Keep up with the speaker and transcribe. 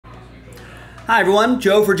Hi everyone,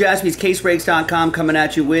 Joe for JaspysCaseBreaks.com coming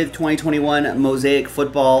at you with 2021 MOSAIC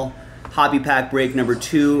Football Hobby Pack Break number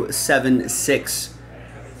 276.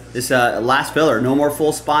 This last filler, no more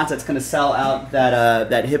full spots. That's going to sell out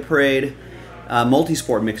that Hit Parade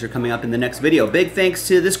multi-sport mixer coming up in the next video. Big thanks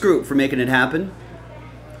to this group for making it happen.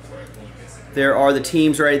 There are the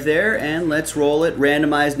teams right there, and let's roll it.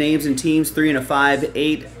 Randomized names and teams, 3 and a 5,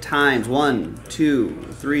 8 times. 1, 2,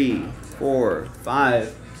 3, 4,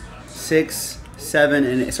 5, 6, 7,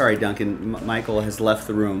 and sorry, Duncan, Michael has left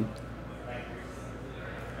the room.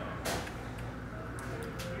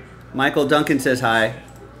 Michael, Duncan says hi.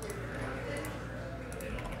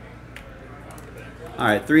 All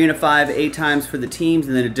right, 3 and a 5, 8 times for the teams,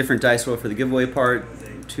 and then a different dice roll for the giveaway part.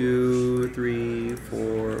 2, 3,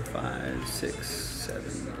 4, 5, 6,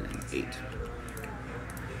 7, and 8.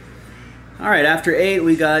 All right, after 8,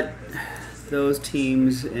 we got those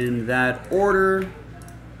teams in that order.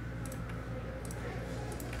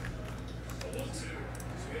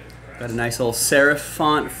 Got a nice little serif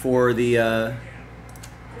font for the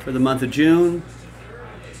month of June.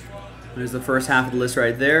 There's the first half of the list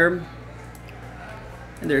right there.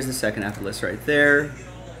 And there's the second half of the list right there.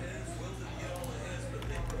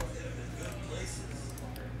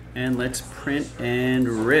 And let's print and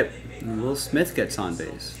rip. And Will Smith gets on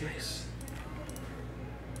base. Nice.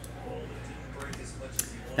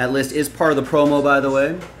 That list is part of the promo, by the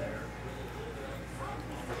way.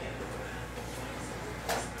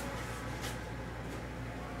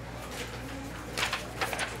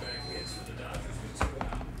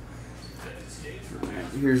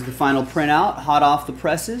 Here's the final printout, hot off the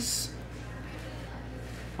presses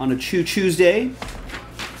on a Chew Tuesday.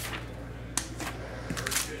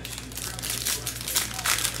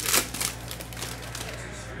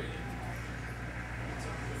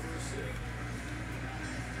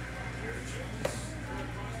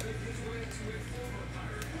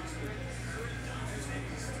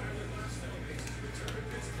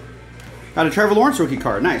 Got a Trevor Lawrence rookie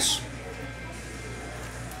card, nice.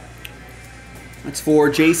 That's for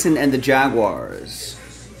Jason and the Jaguars.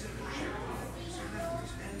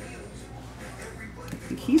 I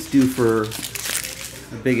think he's due for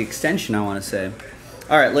a big extension, I want to say.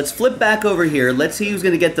 All right, let's flip back over here. Let's see who's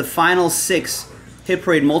going to get the final 6 Hit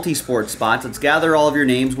Parade multi-sport spots. Let's gather all of your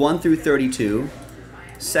names, 1 through 32.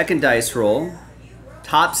 Second dice roll.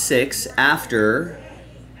 Top 6 after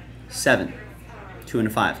 7. 2 and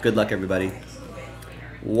a 5. Good luck, everybody.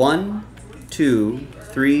 1, 2,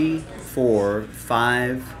 3, 4,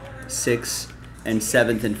 5, 6, and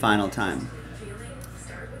 7th and final time.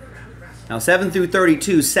 Now 7 through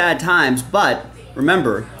 32, sad times, but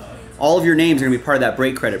remember, all of your names are going to be part of that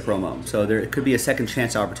break credit promo. So there could be a second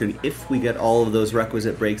chance opportunity if we get all of those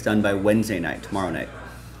requisite breaks done by Wednesday night, tomorrow night.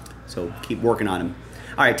 So keep working on them.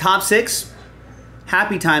 All right, top 6,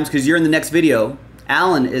 happy times because you're in the next video.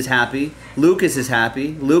 Alan is happy. Lucas is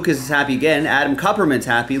happy. Lucas is happy again. Adam Kupperman's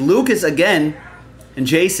happy. Lucas again. And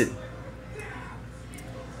Jason.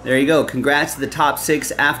 There you go. Congrats to the top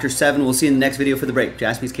 6 after 7. We'll see you in the next video for the break.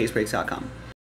 JaspysCaseBreaks.com.